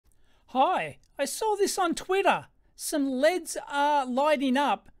Hi, I saw this on Twitter. Some LEDs are lighting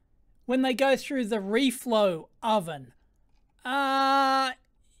up when they go through the reflow oven.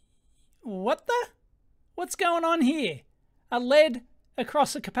 What's going on here? A LED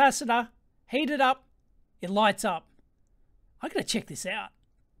across a capacitor, heat it up, it lights up. I gotta check this out.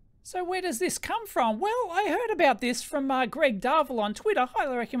 So where does this come from? Well, I heard about this from Greg Darville on Twitter.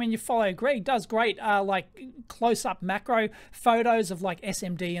 Highly recommend you follow Greg. Does great like close-up macro photos of like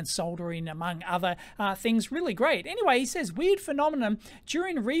SMD and soldering among other things. Really great. Anyway, he says, weird phenomenon.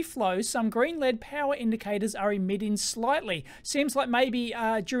 During reflow, some green LED power indicators are emitting slightly. Seems like maybe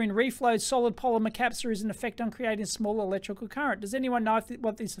during reflow, solid polymer caps there is an effect on creating small electrical current. Does anyone know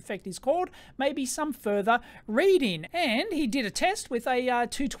what this effect is called? Maybe some further reading. And he did a test with a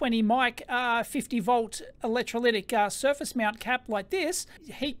 220 mic 50 volt electrolytic surface mount cap like this,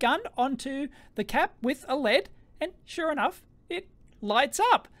 heat gunned onto the cap with a LED, and sure enough it lights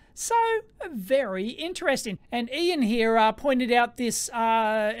up. So very interesting. And Ian here pointed out this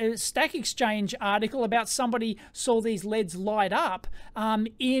Stack Exchange article about somebody saw these LEDs light up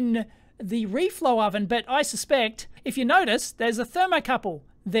in the reflow oven, but I suspect if you notice there's a thermocouple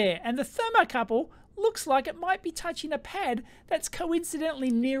there, and the thermocouple looks like it might be touching a pad that's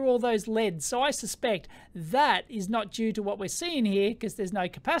coincidentally near all those LEDs. So I suspect that is not due to what we're seeing here because there's no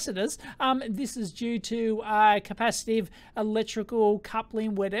capacitors. This is due to capacitive electrical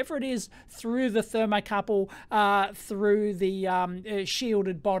coupling, whatever it is, through the thermocouple, through the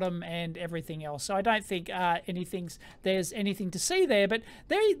shielded bottom and everything else. So I don't think there's anything to see there, but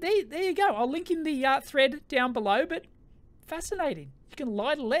there you go. I'll link in the thread down below, but fascinating. You can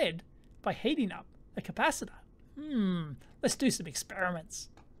light a LED by heating up a capacitor. Let's do some experiments.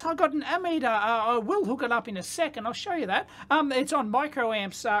 I got an ammeter. I will hook it up in a second. I'll show you that. It's on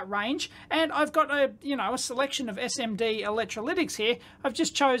microamps range, and I've got a selection of SMD electrolytics here. I've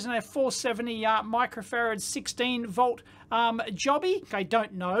just chosen a 470 microfarad 16 volt jobby. I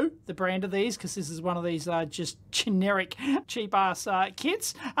don't know the brand of these because this is one of these just generic cheap ass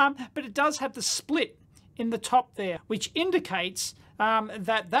kits, but it does have the split in the top there, which indicates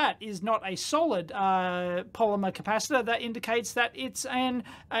that is not a solid polymer capacitor. That indicates that it's a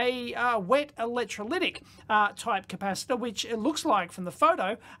wet electrolytic type capacitor, which it looks like from the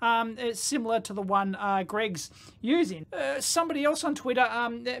photo is similar to the one Greg's using. Somebody else on Twitter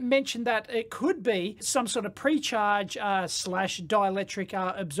mentioned that it could be some sort of pre-charge slash dielectric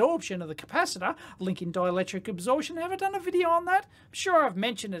absorption of the capacitor. Link in dielectric absorption. Have I done a video on that? I'm sure I've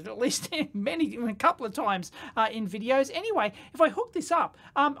mentioned it at least a couple of times in videos. Anyway, if I hook this up,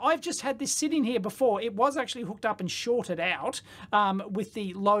 I've just had this sitting here before. It was actually hooked up and shorted out with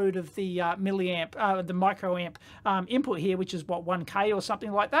the load of the milliamp, the microamp input here, which is what, 1K or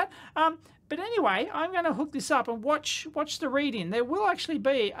something like that. But anyway, I'm going to hook this up and watch the reading. There will actually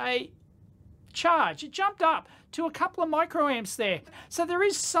be a charge. It jumped up to a couple of microamps there. So there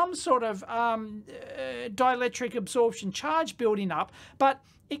is some sort of dielectric absorption charge building up, but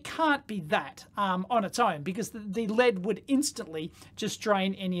it can't be that on its own because the LED would instantly just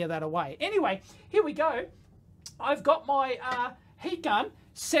drain any of that away. Anyway, here we go. I've got my heat gun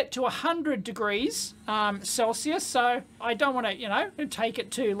set to 100 degrees Celsius, so I don't want to, take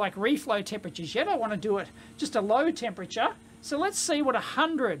it to like reflow temperatures yet. I want to do it just a low temperature. So let's see what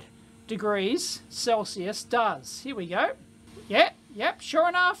 100 degrees Celsius does. Here we go. Yep, sure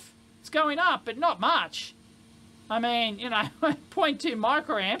enough, it's going up, but not much. I mean, 0.2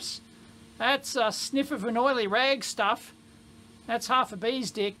 microamps. That's a sniff of an oily rag stuff. That's half a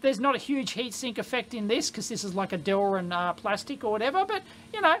bee's dick. There's not a huge heat sink effect in this because this is like a Delrin plastic or whatever. But,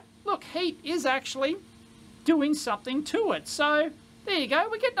 look, heat is actually doing something to it. So, there you go.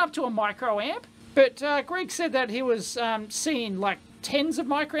 We're getting up to a microamp. But Greg said that he was seeing like tens of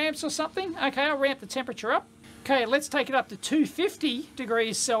microamps or something. Okay, I'll ramp the temperature up. Okay, let's take it up to 250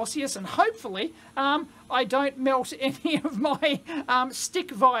 degrees Celsius, and hopefully I don't melt any of my stick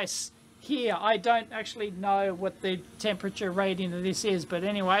vise here. I don't actually know what the temperature rating of this is, but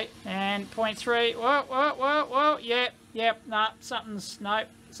anyway, and 0.3, whoa, yep, nah, something's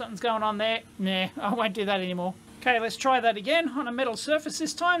going on there. Nah, I won't do that anymore. Okay, let's try that again on a metal surface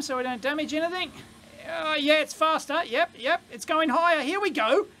this time so we don't damage anything. Yeah, it's faster, yep, it's going higher. Here we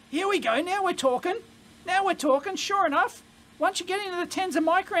go, now we're talking. Sure enough, once you get into the tens of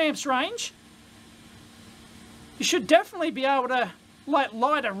microamps range, you should definitely be able to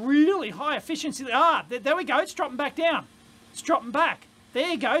light a really high efficiency. There we go, it's dropping back down. It's dropping back. There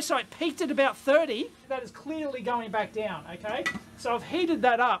you go, so it peaked at about 30. That is clearly going back down, okay? So I've heated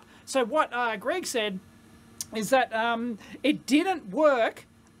that up. So what Greg said is that it didn't work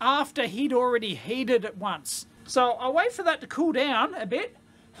after he'd already heated it once. So I'll wait for that to cool down a bit.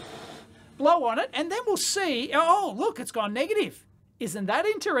 blow on it, and then we'll see, oh, look, it's gone negative. Isn't that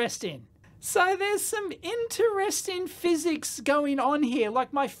interesting? So there's some interesting physics going on here.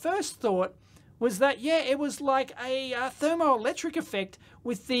 Like, my first thought was that, yeah, it was like a thermoelectric effect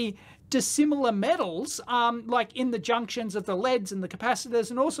with the dissimilar metals, like in the junctions of the leads and the capacitors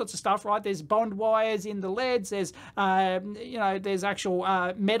and all sorts of stuff, right? There's bond wires in the leads. There's, you know, there's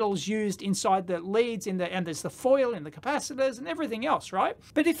actual metals used inside the leads, and there's the foil in the capacitors and everything else, right?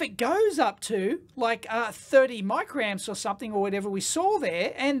 But if it goes up to like 30 microamps or something, or whatever we saw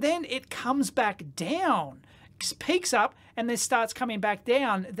there, and then it comes back down, peaks up, and then starts coming back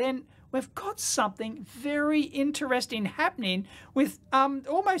down, then we've got something very interesting happening with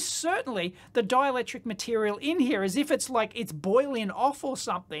almost certainly the dielectric material in here, as if it's like it's boiling off or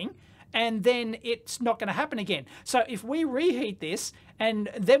something, and then it's not going to happen again. So if we reheat this and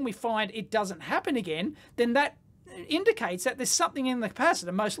then we find it doesn't happen again, then that indicates that there's something in the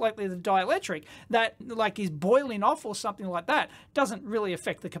capacitor, most likely the dielectric, that like is boiling off or something like that. Doesn't really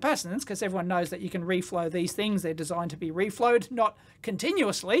affect the capacitance, because everyone knows that you can reflow these things. They're designed to be reflowed, not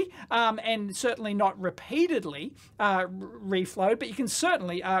continuously, and certainly not repeatedly reflowed, but you can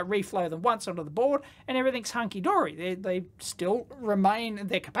certainly reflow them once onto the board and everything's hunky-dory. They still remain,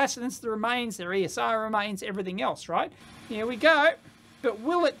 their capacitance remains, their ESR remains, everything else, right? Here we go. But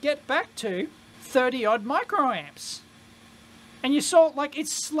will it get back to 30 odd microamps? And you saw, like,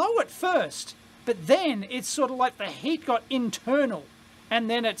 it's slow at first, but then it's sort of like the heat got internal, and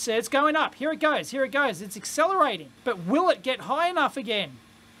then it says going up. Here it goes, it's accelerating. But will it get high enough again?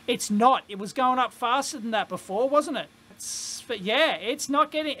 It's not. It was going up faster than that before, wasn't it? But yeah, it's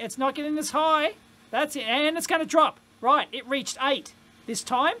not getting as high. That's it. And it's going to drop. Right, it reached 8 this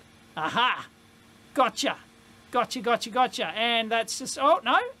time. Aha, gotcha. And that's just, oh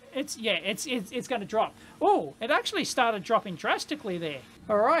no, it's going to drop. Oh, it actually started dropping drastically there.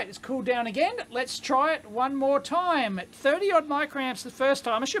 All right, it's cooled down again. Let's try it one more time. At 30 odd microamps the first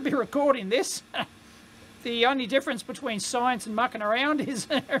time. I should be recording this. The only difference between science and mucking around is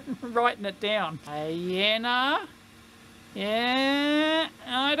writing it down. Yeah,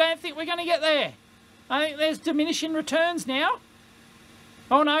 I don't think we're going to get there. I think there's diminishing returns now.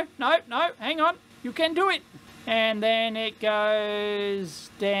 Oh no, hang on. You can do it. And then it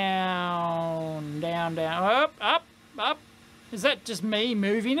goes down, up. Is that just me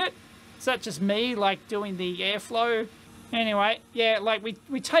moving it? Is that just me, like, doing the airflow? Anyway, yeah, like,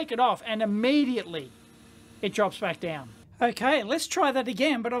 we take it off and immediately it drops back down. Okay, let's try that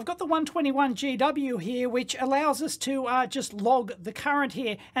again, but I've got the 121 GW here, which allows us to just log the current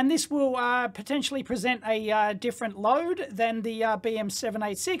here, and this will potentially present a different load than the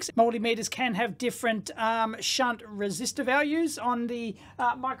BM786. Multimeters can have different shunt resistor values on the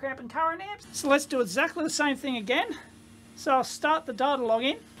microamp and current amps. So let's do exactly the same thing again. So I'll start the data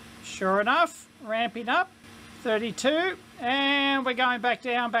login. Sure enough, ramping up, 32, and we're going back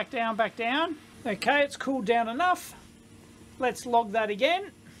down. Okay, it's cooled down enough. Let's log that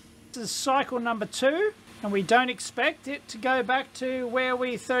again. This is cycle number 2, and we don't expect it to go back to where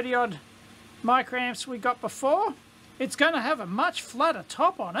we 30 odd microamps we got before. It's going to have a much flatter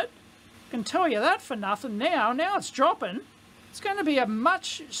top on it. I can tell you that for nothing now. Now it's dropping. It's going to be a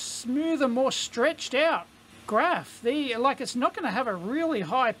much smoother, more stretched out graph. Like, it's not going to have a really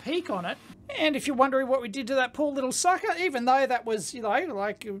high peak on it. And if you're wondering what we did to that poor little sucker, even though that was, you know,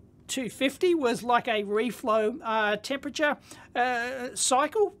 like 250 was like a reflow temperature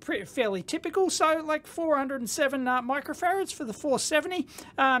cycle, fairly typical. So like 407 microfarads for the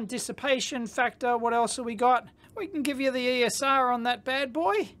 470. Dissipation factor, what else have we got? We can give you the ESR on that bad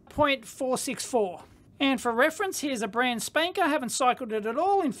boy, 0.464. And for reference, here's a brand spanker. I haven't cycled it at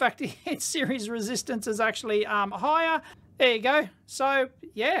all. In fact, its series resistance is actually higher. There you go. So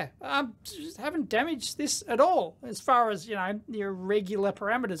yeah, just haven't damaged this at all as far as, you know, your regular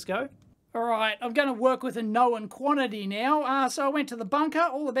parameters go. All right, I'm going to work with a known quantity now. So I went to the bunker.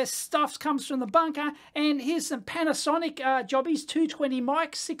 All the best stuff comes from the bunker. And here's some Panasonic jobbies, 220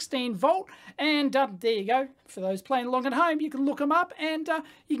 mic, 16 volt. And there you go. For those playing along at home, you can look them up and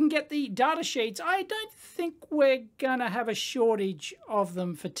you can get the data sheets. I don't think we're going to have a shortage of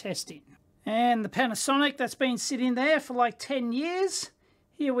them for testing. And the Panasonic, that's been sitting there for like 10 years.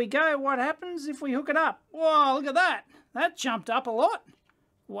 Here we go. What happens if we hook it up? Whoa, look at that. That jumped up a lot.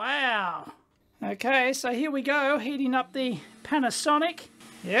 Wow. Okay, so here we go, heating up the Panasonic.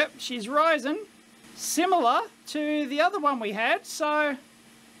 Yep, she's rising. Similar to the other one we had, so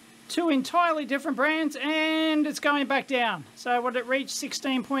 2 entirely different brands, and it's going back down. So what did it reach?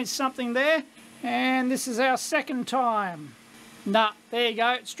 16 point something there. And this is our second time. Nah, there you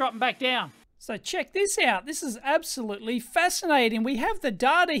go, it's dropping back down. So check this out. This is absolutely fascinating. We have the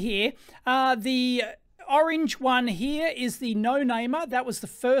data here. The orange one here is the no-namer. That was the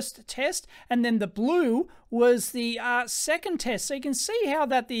first test. And then the blue was the second test. So you can see how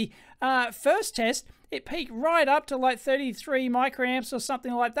that the first test, it peaked right up to like 33 microamps or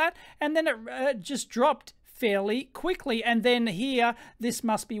something like that. And then it just dropped fairly quickly. And then here, this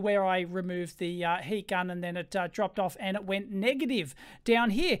must be where I removed the heat gun, and then it dropped off and it went negative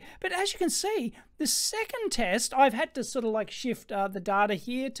down here. But as you can see, the second test, I've had to sort of like shift the data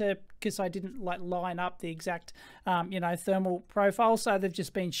here to, because I didn't like line up the exact, you know, thermal profile. So they've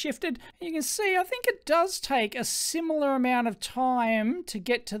just been shifted. You can see, I think it does take a similar amount of time to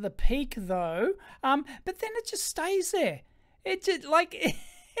get to the peak though. But then it just stays there. It just like...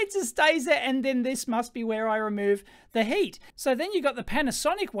 It just stays there, and then this must be where I remove the heat. So then you got the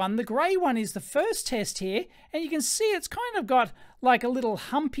Panasonic one. The grey one is the first test here, and you can see it's kind of got like a little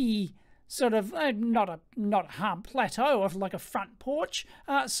humpy sort of, not a hump, plateau of like a front porch,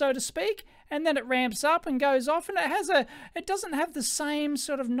 so to speak. And then it ramps up and goes off, and it doesn't have the same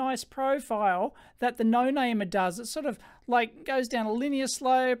sort of nice profile that the no-namer does. It sort of like goes down a linear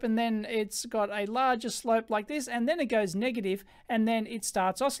slope, and then it's got a larger slope like this, and then it goes negative, and then it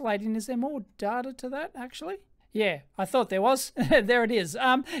starts oscillating. Is there more data to that actually? Yeah, I thought there was. There it is.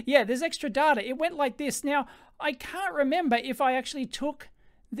 Yeah, there's extra data. It went like this. Now, I can't remember if I actually took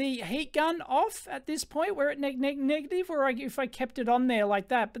the heat gun off at this point where it negative, or if I kept it on there like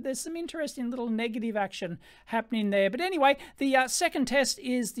that. But there's some interesting little negative action happening there. But anyway, the second test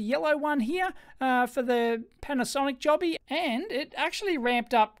is the yellow one here for the Panasonic jobby, and it actually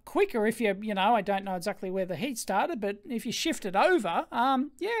ramped up quicker if you know, I don't know exactly where the heat started, but if you shift it over,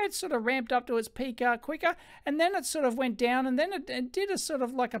 yeah, it sort of ramped up to its peak quicker, and then it sort of went down, and then it did a sort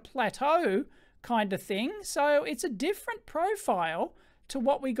of like a plateau kind of thing. So it's a different profile to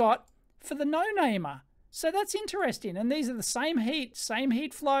what we got for the no-namer. So that's interesting. And these are the same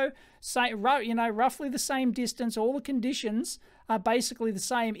heat flow, you know, roughly the same distance. All the conditions are basically the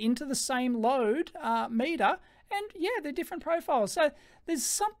same into the same load meter. And yeah, they're different profiles. So there's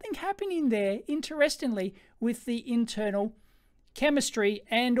something happening there, interestingly, with the internal chemistry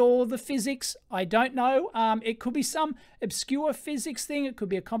and all the physics. I don't know. It could be some obscure physics thing. It could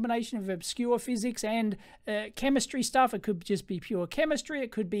be a combination of obscure physics and chemistry stuff. It could just be pure chemistry.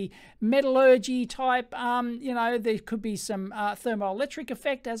 It could be metallurgy type. You know, there could be some thermoelectric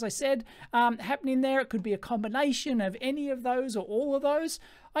effect, as I said, happening there. It could be a combination of any of those or all of those.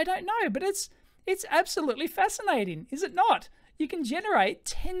 I don't know, but it's absolutely fascinating, is it not? You can generate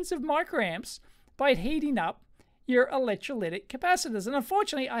tens of microamps by heating up your electrolytic capacitors. And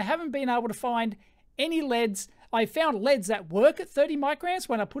unfortunately, I haven't been able to find any LEDs. I found LEDs that work at 30 microamps.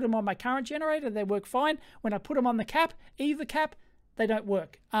 When I put them on my current generator, they work fine. When I put them on the cap, EEV cap, they don't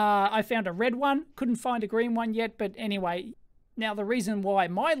work. I found a red one, couldn't find a green one yet, but anyway. Now, the reason why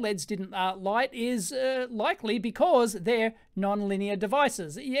my LEDs didn't light is likely because they're non-linear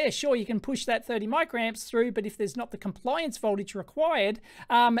devices. Yeah, sure, you can push that 30 microamps through, but if there's not the compliance voltage required,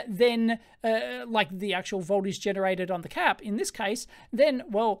 then like the actual voltage generated on the cap, in this case, then,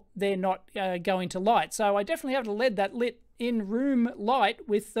 well, they're not going to light. So I definitely have a LED that lit in room light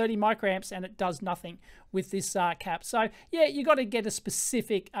with 30 microamps, and it does nothing with this cap. So yeah, you got to get a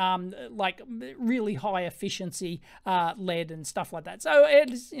specific like really high efficiency LED and stuff like that. So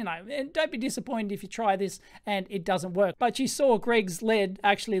it's, you know, don't be disappointed if you try this and it doesn't work. But you saw Greg's LED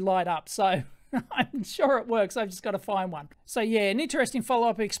actually light up, so I'm sure it works. I've just got to find one. So yeah, an interesting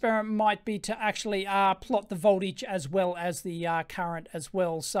follow-up experiment might be to actually plot the voltage as well as the current as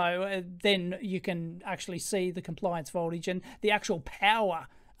well. So then you can actually see the compliance voltage and the actual power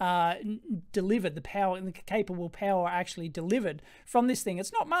delivered, the power and the capable power actually delivered from this thing.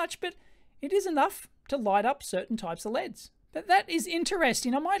 It's not much, but it is enough to light up certain types of LEDs. But that is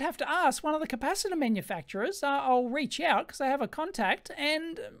interesting. I might have to ask one of the capacitor manufacturers. I'll reach out because I have a contact,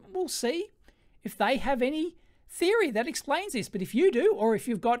 and we'll see if they have any theory that explains this. But if you do, or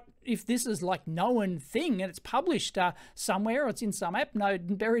if this is like known thing and it's published somewhere, or it's in some app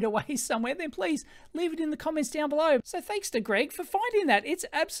node buried away somewhere, then please leave it in the comments down below. So thanks to Greg for finding that. It's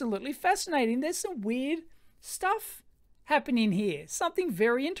absolutely fascinating. There's some weird stuff happening here, something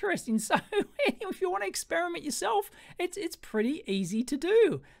very interesting. So if you want to experiment yourself, it's pretty easy to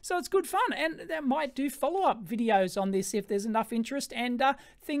do. So it's good fun, and they might do follow-up videos on this if there's enough interest and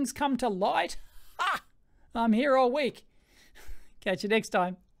things come to light. I'm here all week. Catch you next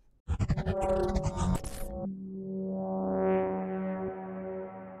time.